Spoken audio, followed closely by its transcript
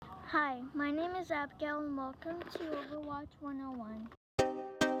Hi, my name is Abigail and welcome to Overwatch 101.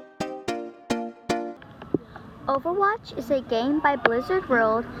 Overwatch is a game by Blizzard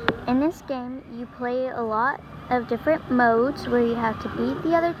World. In this game, you play a lot of different modes where you have to beat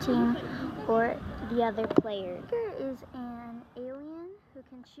the other team or the other player. Here is an alien who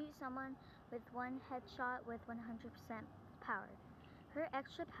can shoot someone with one headshot with 100% power. Her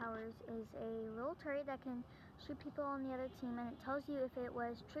extra powers is a little turret that can shoot people on the other team, and it tells you if it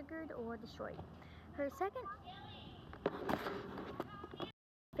was triggered or destroyed. Her second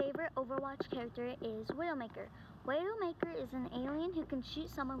favorite Overwatch character is Widowmaker. Widowmaker is an alien who can shoot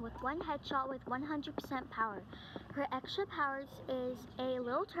someone with one headshot with 100% power. Her extra powers is a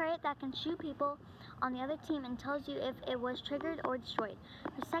little turret that can shoot people on the other team and tells you if it was triggered or destroyed.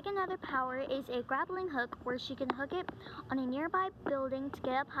 Her second other power is a grappling hook where she can hook it on a nearby building to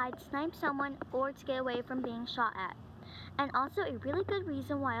get up high, to snipe someone, or to get away from being shot at. And also a really good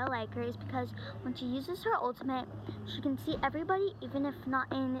reason why I like her is because when she uses her ultimate, she can see everybody even if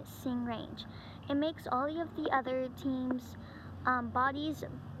not in seeing range. It makes all of the other teams' bodies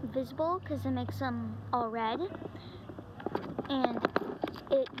visible because it makes them all red. And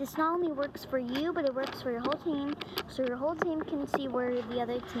this not only works for you, but it works for your whole team. So your whole team can see where the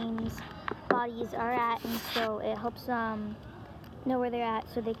other team's bodies are at, and so it helps them know where they're at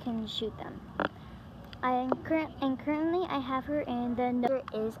so they can shoot them. Currently I have her in the number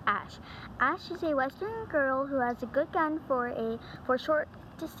is Ash. Ash is a Western girl who has a good gun for short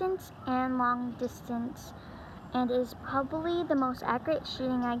distance and long distance, and is probably the most accurate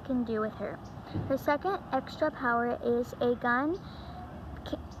shooting I can do with her. Her second extra power is a gun,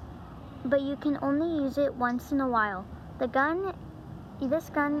 but you can only use it once in a while. This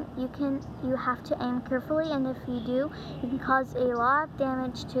gun you have to aim carefully, and if you do, you can cause a lot of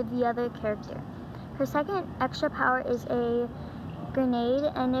damage to the other character. Her second extra power is a grenade,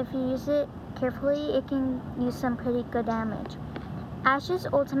 and if you use it carefully, it can use some pretty good damage. Ash's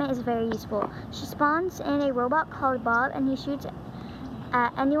ultimate is very useful. She spawns in a robot called Bob, and he shoots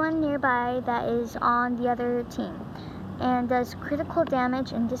at anyone nearby that is on the other team, and does critical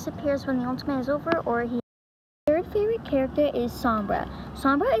damage and disappears when the ultimate is over or he. Third favorite character is Sombra.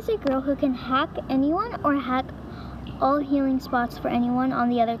 Sombra is a girl who can hack anyone or hack all healing spots for anyone on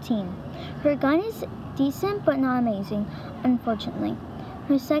the other team. Her gun is decent but not amazing, unfortunately.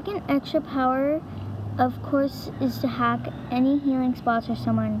 Her second extra power, of course, is to hack any healing spots for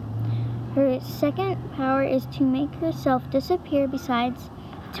someone. Her second power is to make herself disappear besides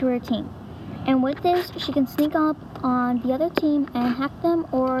to her team. And with this, she can sneak up on the other team and hack them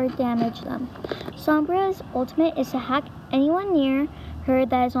or damage them. Sombra's ultimate is to hack anyone near her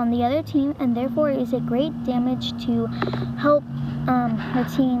that is on the other team, and therefore is a great damage to help her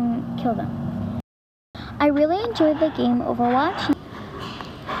team kill them. I really enjoyed the game Overwatch.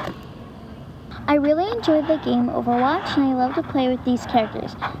 And I love to play with these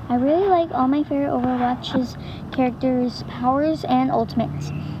characters. I really like all my favorite Overwatch's characters' powers and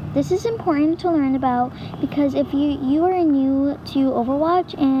ultimates. This is important to learn about because if you are new to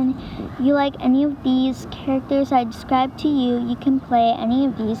Overwatch and you like any of these characters I described to you, you can play any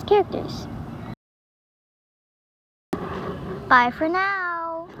of these characters. Bye for now!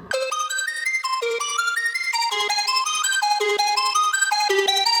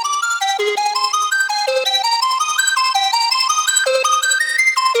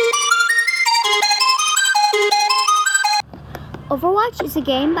 Overwatch is a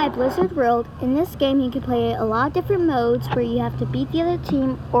game by Blizzard World. In this game, you can play a lot of different modes where you have to beat the other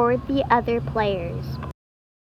team or the other players.